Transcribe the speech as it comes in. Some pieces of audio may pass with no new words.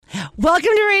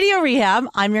Welcome to Radio Rehab.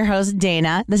 I'm your host,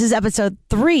 Dayna. This is episode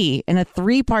 3 in a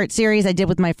 3-part series I did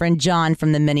with my friend John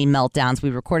from the Mini Meltdowns. We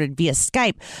recorded via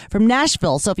Skype from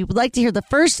Nashville. So if you would like to hear the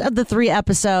first of the 3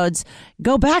 episodes,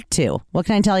 go back to. What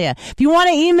can I tell you? If you want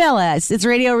to email us, it's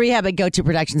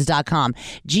radiorehab@gotoproductions.com,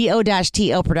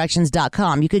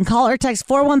 go-toproductions.com. You can call or text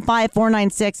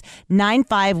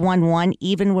 415-496-9511,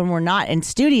 even when we're not in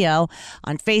studio,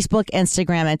 on Facebook,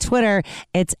 Instagram, and Twitter.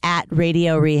 It's at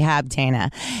Radio Rehab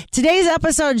Dayna. Today's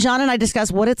episode, John and I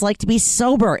discuss what it's like to be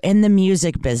sober in the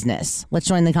music business. Let's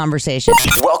join the conversation.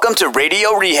 Welcome to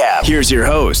Radio Rehab. Here's your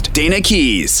host, Dayna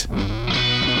Keys.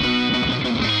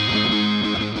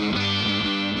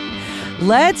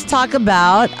 Let's talk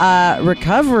about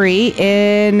recovery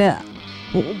in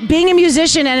being a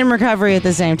musician and in recovery at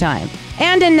the same time.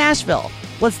 And in Nashville.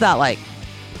 What's that like?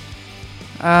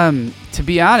 To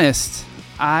be honest,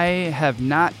 I have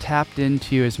not tapped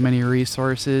into as many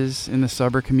resources in the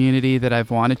sober community that I've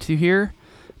wanted to here,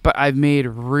 but I've made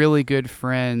really good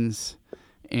friends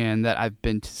and that I've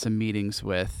been to some meetings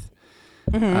with.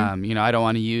 Mm-hmm. I don't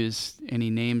want to use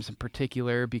any names in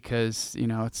particular because,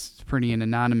 it's pretty an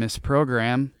anonymous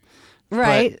program.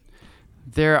 Right.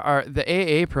 But the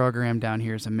AA program down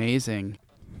here is amazing.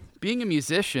 Being a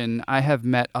musician, I have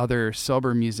met other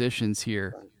sober musicians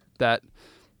here that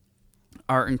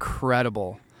are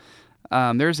incredible.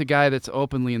 There's a guy that's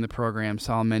openly in the program,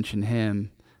 so I'll mention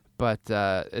him. But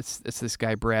it's this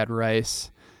guy, Brad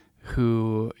Rice,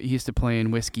 who he used to play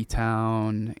in Whiskey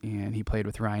Town, and he played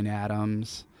with Ryan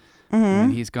Adams. Mm-hmm.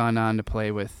 And he's gone on to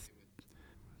play with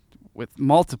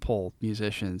multiple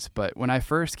musicians. But when I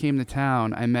first came to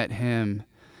town, I met him,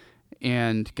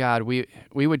 and God, we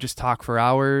would just talk for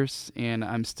hours, and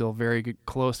I'm still very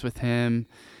close with him.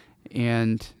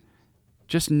 And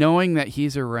just knowing that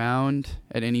he's around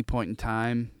at any point in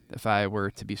time, if I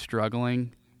were to be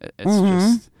struggling,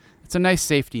 it's a nice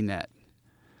safety net.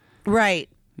 Right.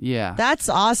 Yeah. That's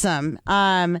awesome.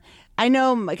 I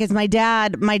know because my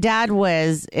dad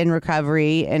was in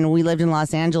recovery and we lived in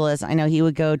Los Angeles. I know he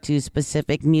would go to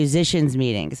specific musicians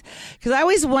meetings because I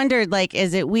always wondered,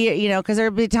 is it weird, because there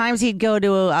would be times he'd go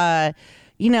to, I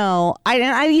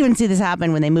even see this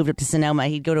happen when they moved up to Sonoma.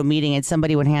 He'd go to a meeting and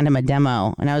somebody would hand him a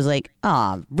demo. And I was like,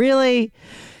 oh, really?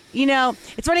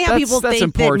 It's funny how people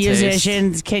think that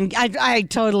musicians can. I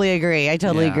totally agree. I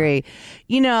totally agree.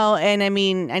 And I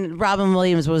mean, and Robin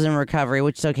Williams was in recovery,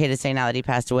 which is okay to say now that he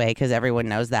passed away because everyone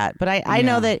knows that. But I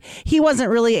know that he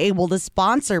wasn't really able to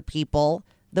sponsor people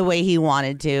the way he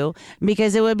wanted to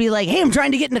because it would be like, hey, I'm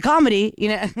trying to get into comedy,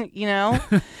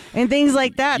 and things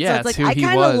like that. Yeah, so it's like I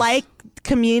kind of like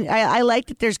I like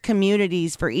that there's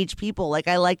communities for each people. Like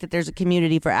I like that there's a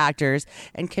community for actors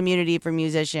and community for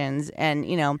musicians and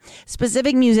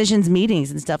specific musicians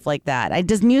meetings and stuff like that.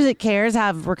 Does Music Cares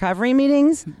have recovery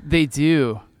meetings? They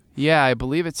do. Yeah, I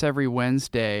believe it's every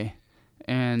Wednesday.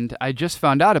 And I just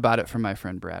found out about it from my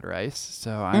friend Brad Rice.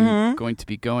 So I'm going to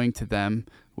be going to them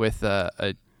with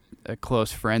a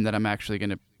close friend that I'm actually going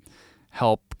to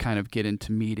help kind of get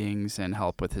into meetings and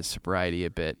help with his sobriety a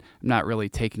bit. I'm not really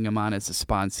taking him on as a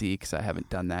sponsee because I haven't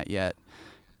done that yet.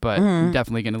 But I'm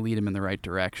definitely going to lead him in the right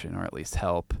direction or at least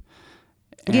help.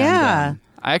 And,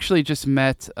 I actually just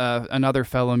met another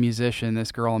fellow musician,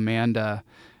 this girl Amanda,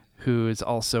 who is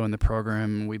also in the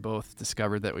program. We both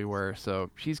discovered that we were. So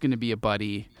she's going to be a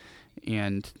buddy,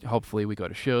 and hopefully we go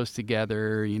to shows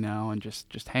together, and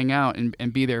just hang out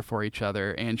and be there for each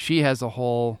other. And she has a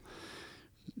whole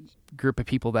group of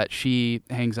people that she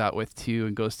hangs out with too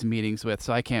and goes to meetings with.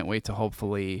 So I can't wait to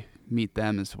hopefully meet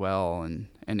them as well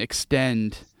and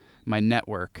extend my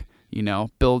network,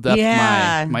 build up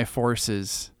my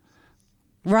forces.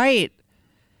 Right.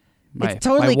 It's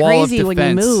totally my wall of crazy when you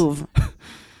defense. move.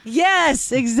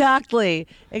 Yes, exactly.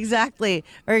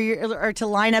 Or to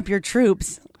line up your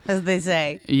troops, as they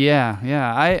say.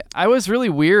 Yeah. I was really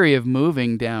weary of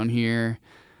moving down here,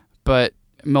 but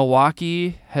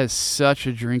Milwaukee has such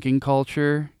a drinking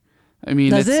culture. I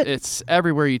mean, it's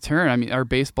everywhere you turn. I mean, our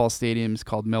baseball stadium is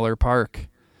called Miller Park.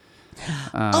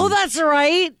 That's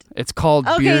right. It's called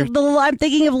beer. I'm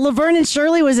thinking of Laverne and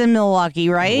Shirley was in Milwaukee,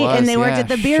 right? And they worked at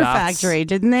the beer Shots, factory,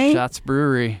 didn't they? Shots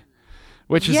Brewery,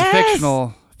 which is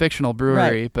a fictional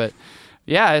brewery, right. But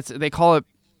they call it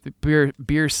the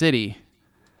beer city.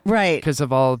 Right. Because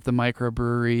of all of the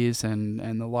microbreweries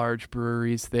and the large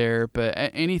breweries there. But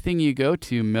anything you go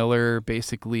to, Miller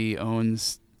basically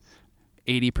owns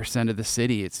 80% of the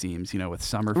city, it seems, with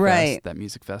Summerfest, that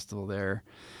music festival there.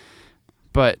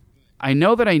 But I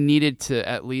know that I needed to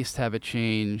at least have a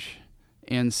change.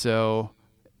 And so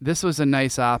this was a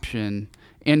nice option.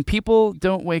 And people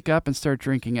don't wake up and start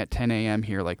drinking at 10 a.m.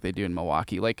 here like they do in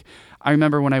Milwaukee. Like, I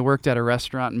remember when I worked at a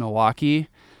restaurant in Milwaukee,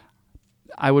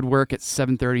 I would work at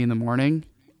 7:30 in the morning,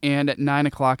 and at 9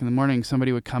 o'clock in the morning,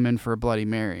 somebody would come in for a Bloody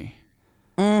Mary.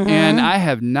 Mm-hmm. And I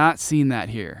have not seen that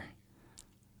here.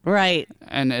 Right.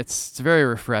 And it's very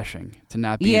refreshing to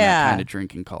not be in that kind of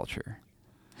drinking culture.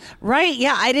 Right.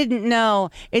 Yeah. I didn't know.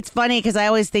 It's funny because I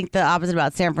always think the opposite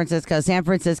about San Francisco. San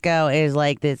Francisco is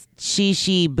like this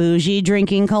she bougie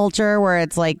drinking culture where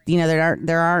it's like,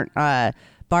 there aren't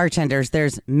bartenders.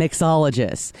 There's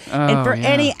mixologists. And for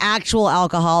any actual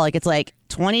alcoholic, it's like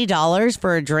 $20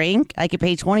 for a drink. I could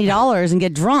pay $20 and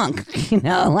get drunk,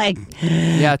 like.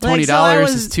 Yeah. $20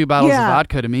 is 2 bottles of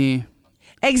vodka to me.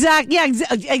 Exactly. Yeah,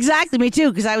 exactly. Me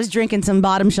too. Because I was drinking some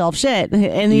bottom shelf shit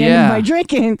in the end of my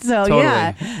drinking. So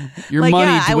totally. Your money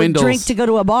dwindles. I would drink to go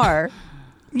to a bar.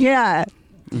 Yeah.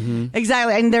 Mm-hmm.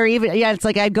 Exactly. And they're even. Yeah. It's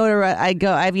like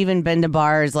I've even been to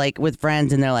bars like with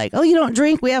friends, and they're like, "Oh, you don't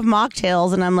drink? We have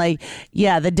mocktails." And I'm like,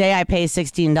 "Yeah, the day I pay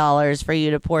 $16 for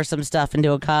you to pour some stuff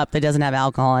into a cup that doesn't have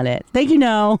alcohol in it. Thank you.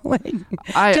 No.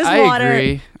 I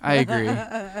agree. I agree.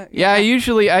 Yeah. I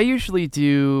usually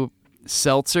do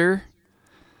seltzer.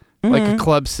 Like a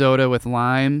club soda with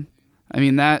lime. I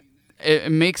mean, that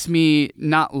it makes me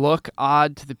not look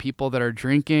odd to the people that are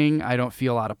drinking. I don't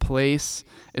feel out of place.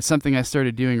 It's something I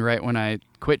started doing right when I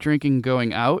quit drinking,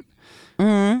 going out.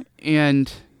 Mm-hmm.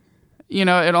 And,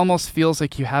 it almost feels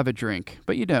like you have a drink,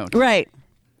 but you don't. Right.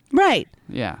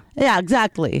 Yeah. Yeah,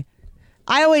 exactly.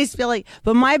 I always feel like,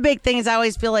 but my big thing is I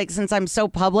always feel like since I'm so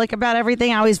public about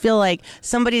everything, I always feel like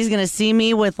somebody's going to see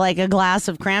me with like a glass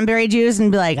of cranberry juice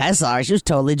and be like, I saw her. She was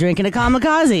totally drinking a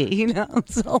kamikaze,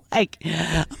 So like,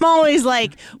 I'm always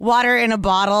like water in a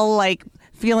bottle, like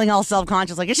feeling all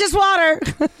self-conscious, like it's just water.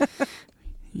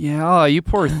 Yeah, you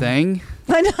poor thing.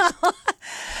 I know.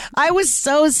 I was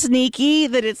so sneaky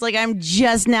that it's like I'm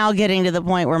just now getting to the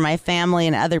point where my family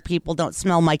and other people don't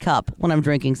smell my cup when I'm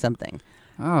drinking something.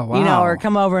 Oh, wow. Or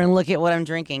come over and look at what I'm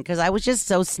drinking because I was just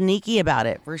so sneaky about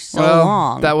it for so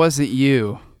long. That wasn't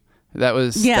you. That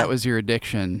was your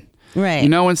addiction. Right.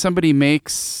 When somebody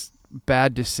makes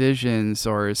bad decisions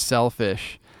or is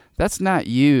selfish, that's not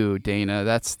you, Dayna.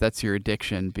 That's your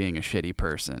addiction being a shitty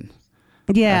person.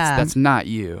 Yeah. That's not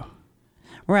you.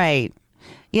 Right.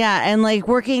 Yeah, and like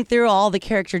working through all the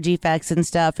character defects and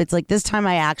stuff, it's like this time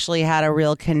I actually had a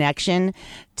real connection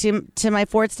to my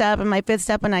fourth step and my fifth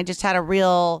step, and I just had a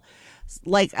real,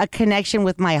 like a connection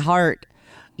with my heart,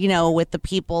 with the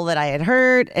people that I had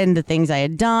hurt and the things I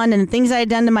had done and the things I had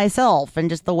done to myself and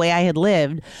just the way I had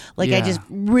lived. Like I just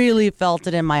really felt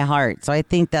it in my heart. So I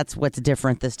think that's what's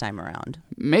different this time around.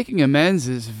 Making amends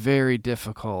is very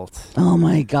difficult. Oh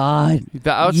my God.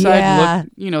 The outside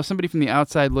look, somebody from the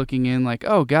outside looking in like,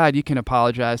 oh God, you can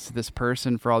apologize to this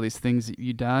person for all these things that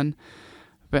you've done.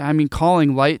 But I mean,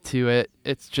 calling light to it,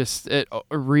 it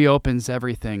reopens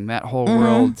everything. That whole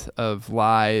world of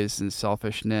lies and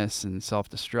selfishness and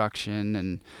self-destruction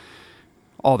and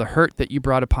all the hurt that you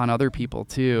brought upon other people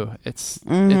too. It's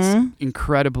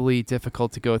incredibly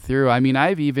difficult to go through. I mean,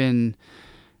 I've even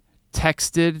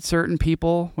texted certain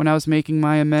people when I was making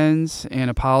my amends and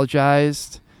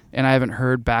apologized, and I haven't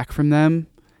heard back from them.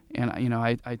 And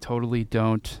I totally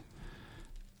don't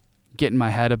get in my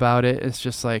head about it. It's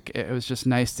just like it was just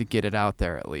nice to get it out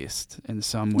there at least in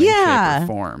some way, shape, or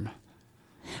form.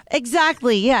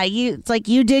 Exactly. Yeah. It's like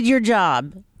you did your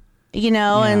job,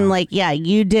 and like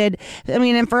you did. I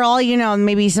mean, and for all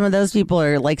maybe some of those people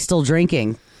are like still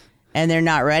drinking, and they're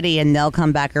not ready, and they'll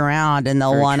come back around, and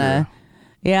they'll want to.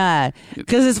 Yeah,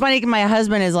 because it's funny. My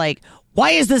husband is like,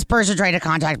 why is this person trying to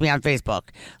contact me on Facebook?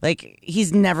 Like,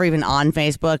 he's never even on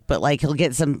Facebook, but like he'll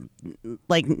get some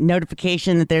like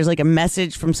notification that there's like a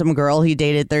message from some girl he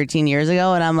dated 13 years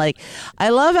ago. And I'm like, I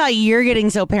love how you're getting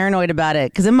so paranoid about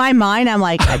it. Because in my mind, I'm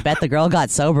like, I bet the girl got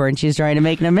sober and she's trying to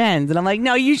make an amends. And I'm like,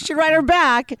 no, you should write her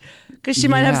back because she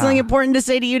might have something important to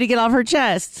say to you to get off her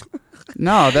chest.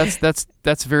 No,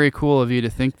 that's very cool of you to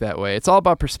think that way. It's all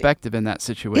about perspective in that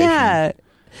situation.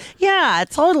 Yeah,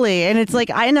 totally. And it's like,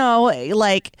 I know,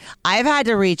 like, I've had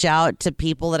to reach out to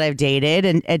people that I've dated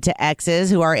and to exes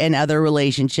who are in other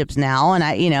relationships now. And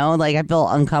I feel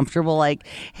uncomfortable. Like,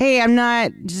 hey, I'm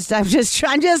just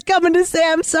coming to say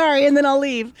I'm sorry and then I'll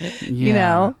leave.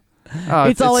 Oh,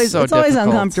 it's always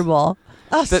uncomfortable.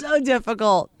 Oh, so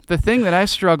difficult. The thing that I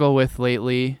struggle with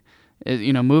lately is,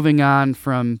 moving on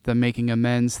from the making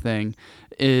amends thing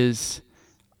is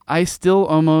I still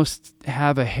almost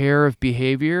have a hair of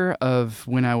behavior of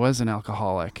when I was an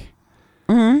alcoholic.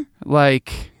 Mm-hmm.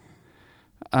 Like,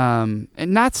 and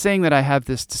not saying that I have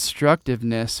this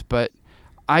destructiveness, but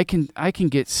I can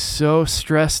get so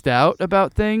stressed out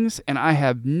about things, and I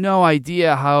have no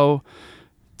idea how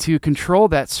to control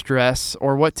that stress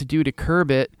or what to do to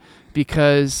curb it,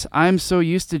 because I'm so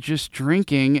used to just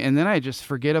drinking, and then I just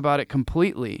forget about it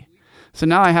completely. So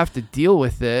now I have to deal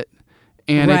with it,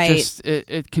 and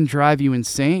it can drive you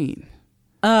insane.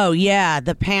 Oh, yeah,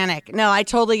 the panic. No, I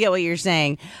totally get what you're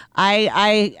saying.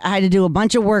 I had to do a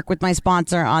bunch of work with my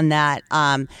sponsor on that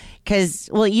because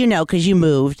you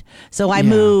moved. So I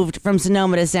moved from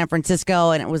Sonoma to San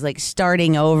Francisco, and it was like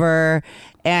starting over.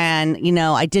 And,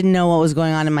 I didn't know what was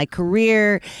going on in my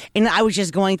career. And I was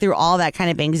just going through all that kind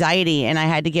of anxiety. And I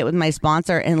had to get with my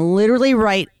sponsor and literally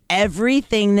write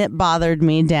everything that bothered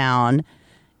me down.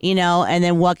 And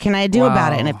then what can I do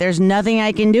about it? And if there's nothing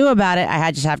I can do about it,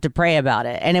 I just have to pray about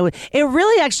it. And it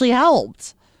really actually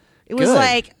helped. It was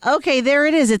like, okay, there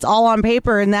it is. It's all on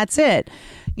paper, and that's it.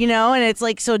 And it's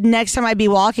like, so next time I'd be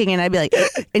walking and I'd be like,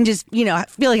 and just,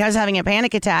 feel like I was having a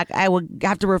panic attack, I would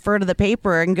have to refer to the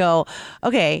paper and go,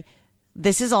 okay,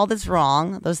 this is all that's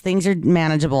wrong. Those things are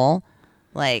manageable.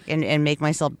 And make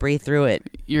myself breathe through it.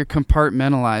 You're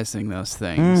compartmentalizing those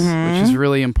things, which is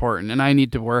really important. And I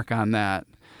need to work on that.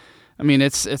 I mean,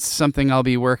 it's something I'll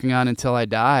be working on until I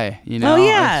die, Oh,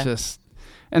 yeah.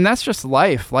 And that's just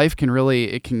life. Life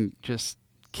can just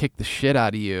kick the shit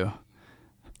out of you.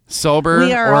 Sober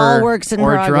we are all works in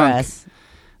progress.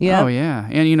 Yep. Oh, yeah.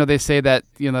 And, they say that,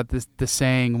 the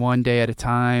saying one day at a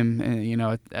time,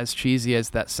 and, as cheesy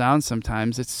as that sounds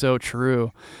sometimes, it's so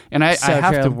true. And I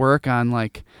have to work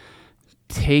on,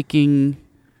 taking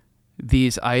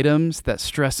these items that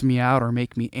stress me out or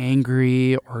make me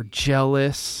angry or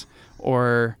jealous,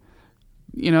 or,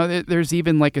 there's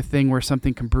even a thing where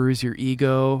something can bruise your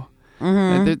ego.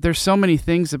 Mm-hmm. There's so many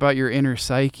things about your inner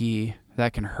psyche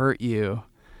that can hurt you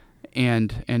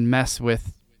and mess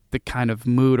with the kind of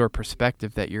mood or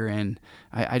perspective that you're in.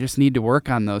 I just need to work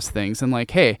on those things.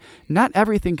 And hey, not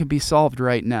everything can be solved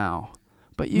right now,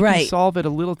 but you can solve it a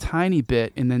little tiny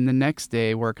bit, and then the next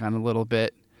day work on a little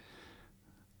bit,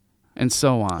 and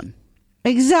so on.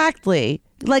 Exactly.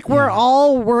 We're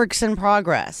all works in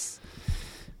progress.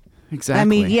 Exactly. I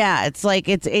mean, yeah, it's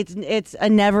it's a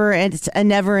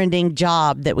never-ending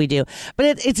job that we do.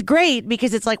 But it's great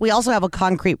because it's we also have a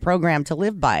concrete program to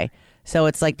live by. So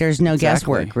it's there's no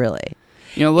guesswork, really.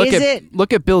 Look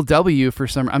at Bill W. for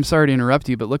some. I'm sorry to interrupt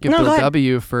you, but look at Bill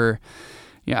W. for.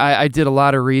 I did a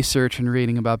lot of research and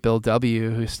reading about Bill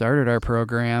W., who started our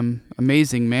program.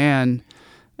 Amazing man.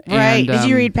 Right. And, did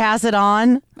you read Pass It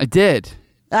On? I did.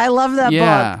 I love that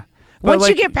book. Once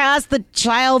you get past the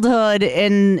childhood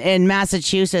in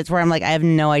Massachusetts, where I'm I have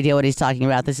no idea what he's talking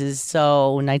about. This is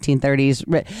so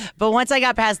 1930s. But once I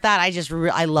got past that,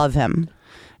 I love him.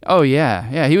 Oh, yeah.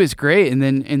 Yeah, he was great.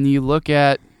 And you look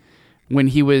at when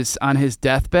he was on his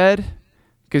deathbed,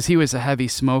 because he was a heavy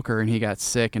smoker and he got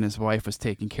sick and his wife was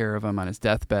taking care of him on his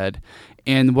deathbed.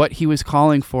 And what he was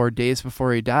calling for days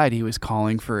before he died, he was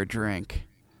calling for a drink.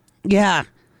 Yeah.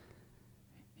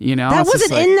 That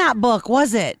wasn't in that book,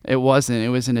 was it? It wasn't. It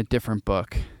was in a different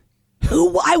book.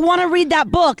 I want to read that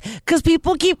book because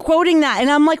people keep quoting that, and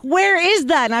I'm where is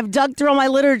that? And I've dug through all my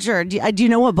literature. Do you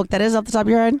know what book that is off the top of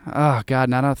your head? Oh, God,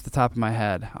 not off the top of my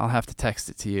head. I'll have to text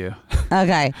it to you.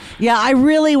 Okay. Yeah, I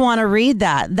really want to read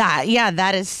that.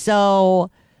 That is so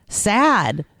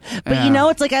sad. But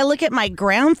it's I look at my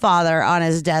grandfather on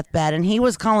his deathbed, and he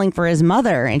was calling for his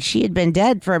mother, and she had been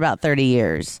dead for about 30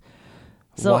 years.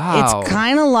 So It's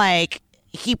kind of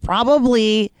he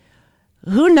probably,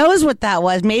 who knows what that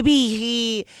was? Maybe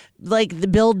he, the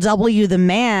Bill W., the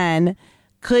man,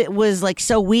 was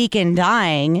so weak and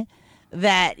dying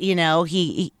that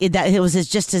that it was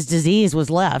just his disease was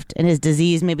left, and his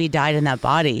disease maybe died in that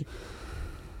body.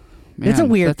 Man, it's a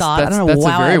weird thought. I don't know.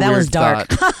 Wow, that was dark.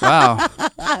 Wow,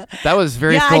 that was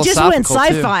very philosophical. I just went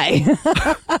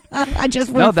sci-fi. I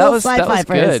just went full sci-fi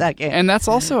for a second, and that's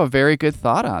also a very good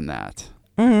thought on that.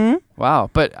 Mm-hmm. Wow,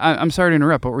 but I'm sorry to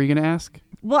interrupt. What were you going to ask?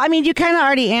 Well, I mean, you kind of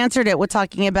already answered it with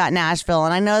talking about Nashville,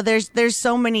 and I know there's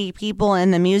so many people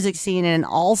in the music scene and in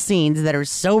all scenes that are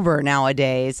sober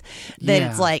nowadays that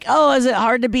it's oh, is it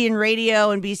hard to be in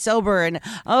radio and be sober? And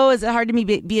oh, is it hard to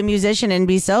be a musician and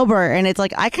be sober? And it's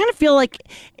I kind of feel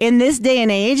in this day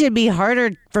and age, it'd be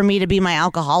harder for me to be my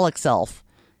alcoholic self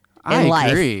in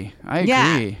life. I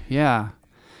agree. Yeah.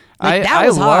 That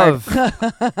was hard.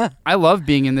 I love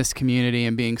being in this community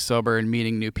and being sober and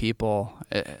meeting new people.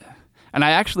 And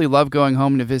I actually love going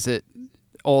home to visit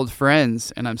old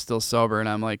friends, and I'm still sober, and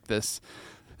I'm this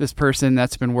person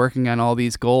that's been working on all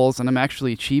these goals, and I'm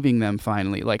actually achieving them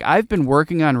finally. I've been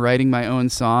working on writing my own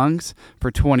songs for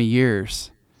 20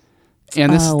 years.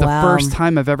 And this is the wow. first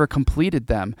time I've ever completed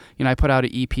them. You know, I put out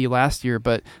an EP last year,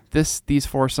 but these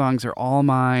 4 songs are all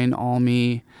mine, all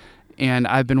me. And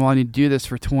I've been wanting to do this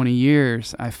for 20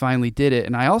 years. I finally did it.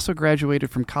 And I also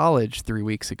graduated from college 3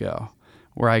 weeks ago,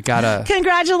 where I got a...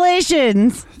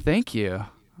 Congratulations. Thank you.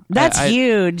 That's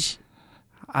huge.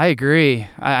 I agree.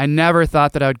 I never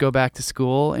thought that I would go back to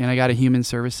school, and I got a human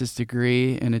services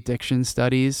degree in addiction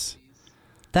studies.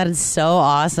 That is so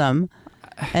awesome.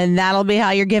 And that'll be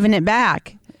how you're giving it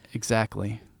back.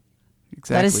 Exactly.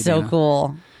 That is so Dayna.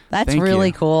 cool. That's Thank really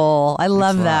you. cool. I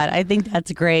love Thanks a that. lot. I think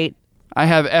that's great. I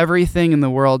have everything in the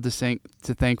world to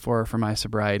thank for my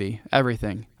sobriety.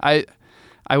 Everything. I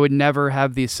would never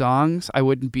have these songs. I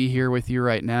wouldn't be here with you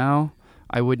right now.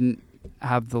 I wouldn't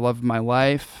have the love of my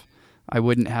life. I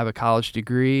wouldn't have a college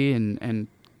degree and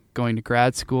going to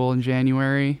grad school in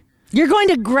January. You're going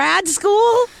to grad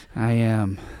school? I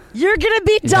am. You're going to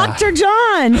be Yeah. Dr.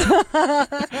 John.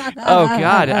 Oh,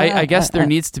 God. I guess there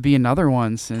needs to be another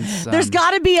one since... There's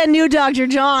got to be a new Dr.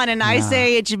 John, and I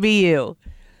say it should be you.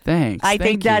 Thanks. I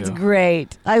think Thank that's you.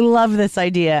 great. I love this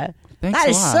idea. Thanks That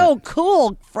a is lot. so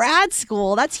cool. Grad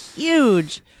school. That's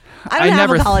huge. I don't have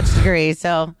never a college degree,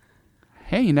 so...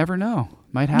 Hey, you never know.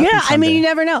 Might happen Yeah, I mean, someday. you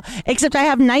never know. Except I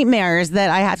have nightmares that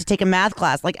I have to take a math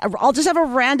class. Like, I'll just have a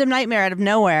random nightmare out of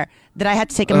nowhere that I have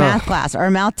to take a math class or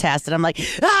a math test, and I'm like,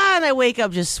 and I wake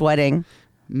up just sweating.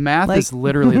 Math is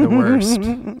literally the worst.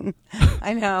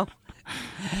 I know,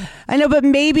 but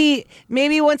maybe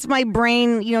once my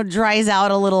brain, dries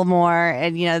out a little more,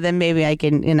 and then maybe I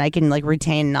can like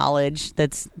retain knowledge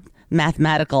that's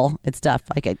mathematical and stuff.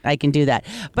 I can do that.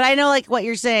 But I know, like what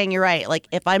you're saying, you're right. Like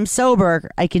if I'm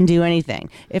sober, I can do anything.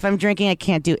 If I'm drinking, I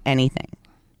can't do anything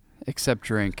Except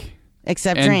drink.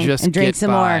 except And drink just and drink get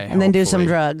some more, by, and then do some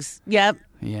hopefully. drugs. Yep,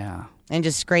 Yeah. and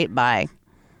just scrape by.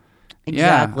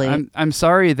 Exactly. Yeah, I'm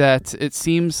sorry that it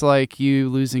seems like you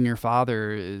losing your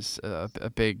father is a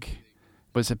big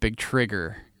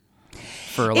trigger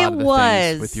for a lot of the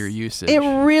things with your usage. It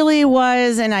really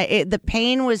was, and the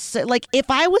pain was like if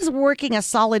I was working a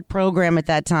solid program at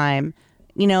that time,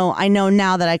 I know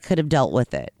now that I could have dealt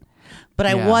with it, but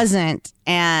I wasn't,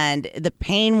 and the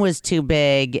pain was too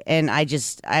big, and I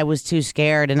was too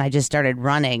scared, and I just started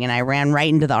running, and I ran right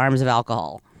into the arms of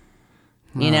alcohol.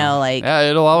 Yeah,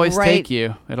 it'll always take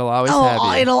you. It'll always have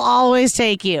you. It'll always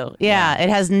take you. Yeah, it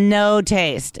has no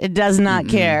taste. It does not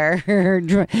care.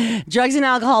 Drugs and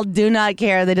alcohol do not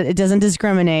care. That it doesn't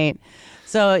discriminate.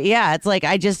 So yeah, it's like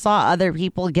I just saw other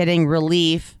people getting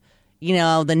relief.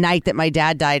 The night that my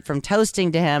dad died from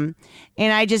toasting to him,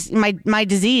 and I just my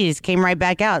disease came right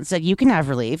back out and said, "You can have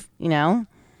relief."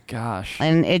 Gosh.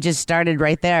 And it just started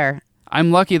right there.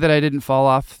 I'm lucky that I didn't fall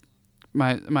off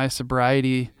my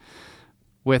sobriety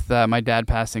with my dad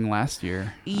passing last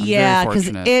year. Yeah, because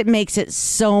it makes it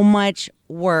so much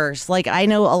worse. Like I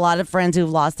know a lot of friends who've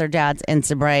lost their dads in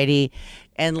sobriety,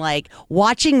 and like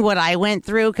watching what I went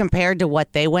through compared to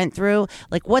what they went through,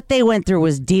 like what they went through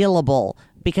was dealable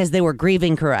because they were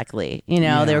grieving correctly.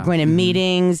 They were going to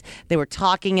meetings, they were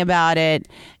talking about it,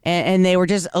 and they were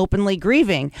just openly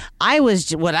grieving.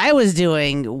 What I was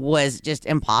doing was just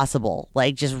impossible,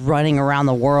 like just running around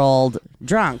the world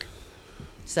drunk.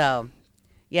 So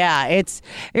yeah, another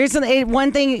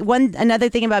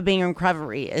thing about being in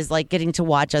recovery is like getting to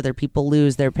watch other people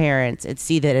lose their parents and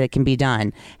see that it can be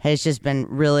done has just been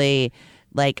really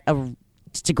like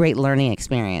just a great learning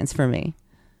experience for me.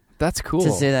 That's cool.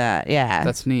 To see that, yeah.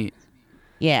 That's neat.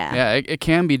 Yeah. Yeah, it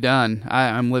can be done.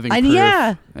 I'm living proof.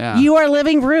 Yeah. Yeah, You are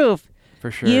living proof.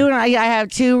 for sure. You and I have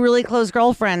two really close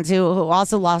girlfriends who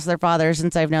also lost their father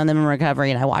since I've known them in recovery,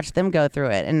 and I watched them go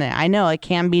through it, and I know it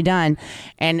can be done,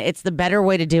 and it's the better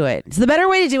way to do it. It's the better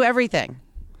way to do everything.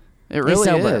 It really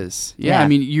sober. is. Yeah, Yeah. I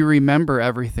mean, you remember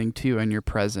everything too, and you're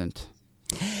present.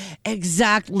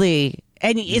 Exactly.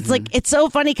 And it's like, it's so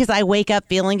funny because I wake up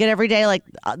feeling good every day. Like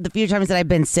the few times that I've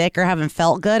been sick or haven't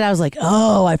felt good, I was like,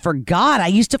 oh, I forgot. I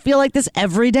used to feel like this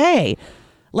every day.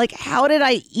 Like, how did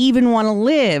I even want to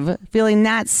live feeling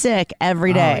that sick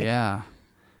every day? Oh, yeah.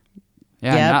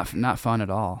 Yeah, Yep. not fun at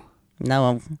all.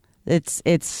 No, it's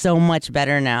so much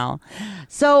better now.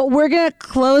 So we're going to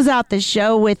close out the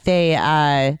show with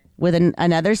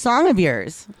another song of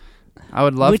yours. I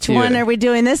would love Which to. one are we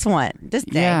doing this one? This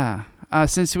day? Yeah.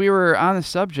 Since we were on the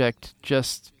subject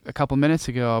just a couple minutes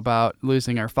ago about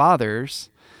losing our fathers,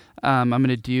 I'm going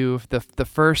to do the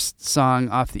first song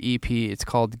off the EP. It's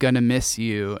called Gonna Miss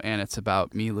You, and it's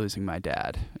about me losing my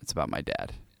dad. It's about my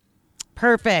dad.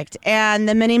 Perfect. And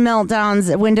the Mini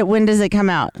Meltdowns, when does it come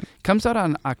out? Comes out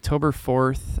on October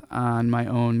 4th on my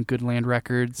own Goodland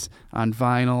Records, on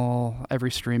vinyl,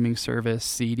 every streaming service,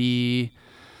 CD,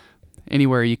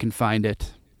 anywhere you can find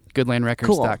it.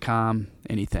 Goodlandrecords.com,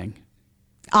 anything.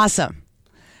 Awesome.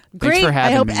 Thanks Great. for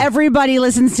having I hope me. everybody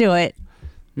listens to it.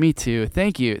 Me too.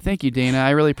 Thank you, Dayna.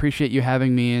 I really appreciate you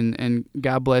having me, and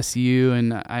God bless you,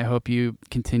 and I hope you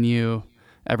continue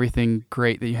everything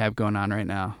great that you have going on right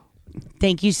now.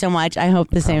 Thank you so much. I hope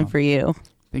the same for you.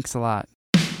 Thanks a lot.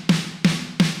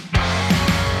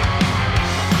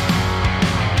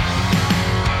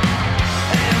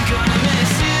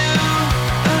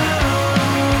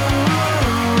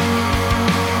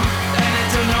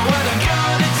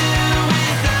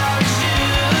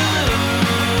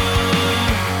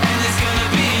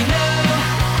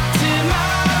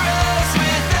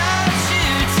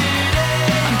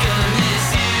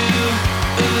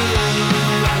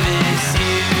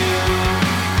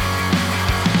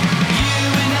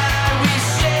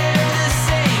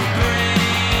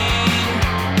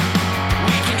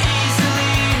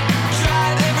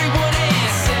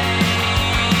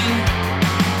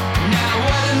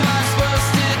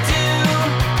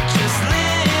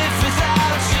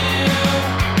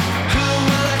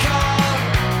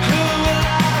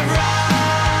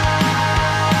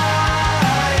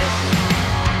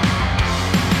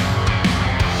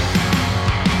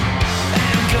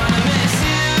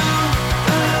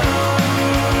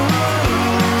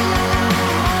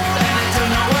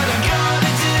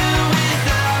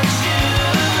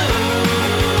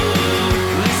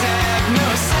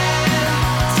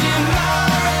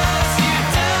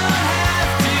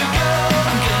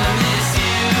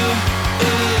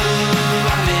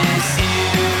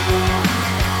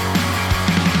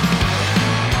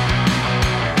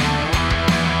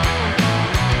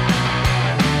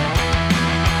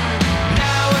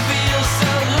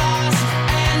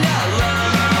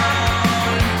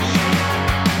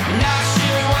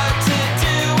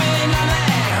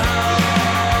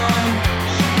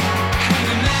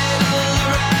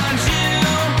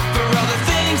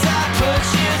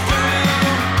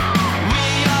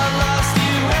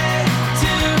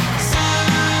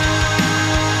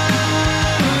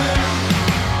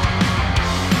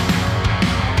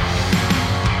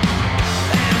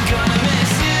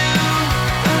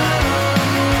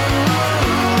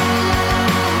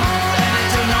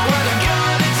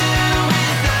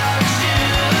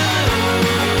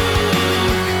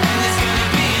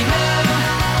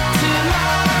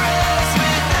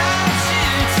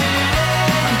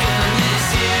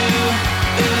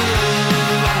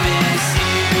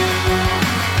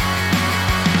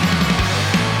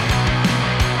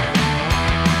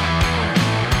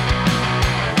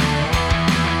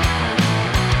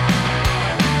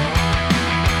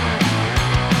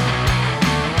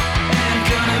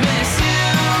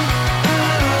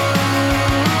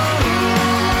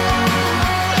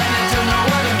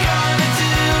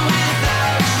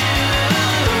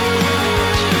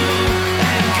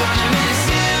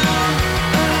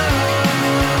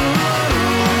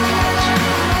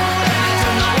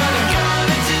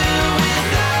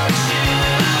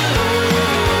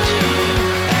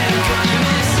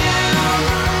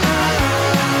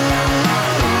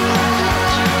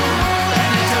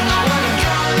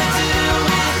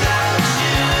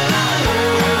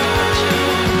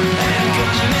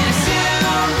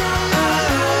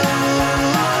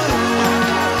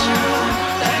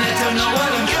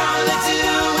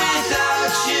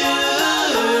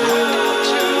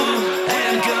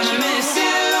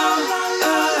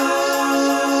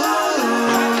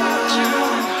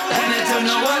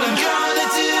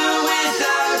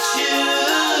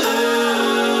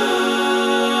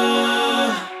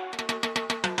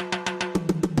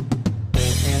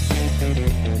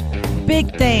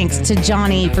 Big thanks to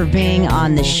Jonny for being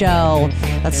on the show.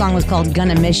 That song was called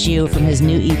Gonna Miss You from his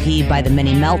new EP by The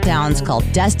Many Meltdowns called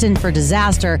Destined for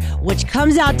Disaster, which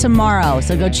comes out tomorrow.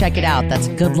 So go check it out. That's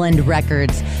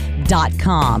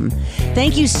goodlandrecords.com.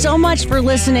 Thank you so much for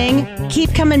listening.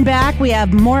 Keep coming back. We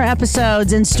have more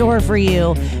episodes in store for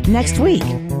you next week,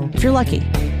 if you're lucky.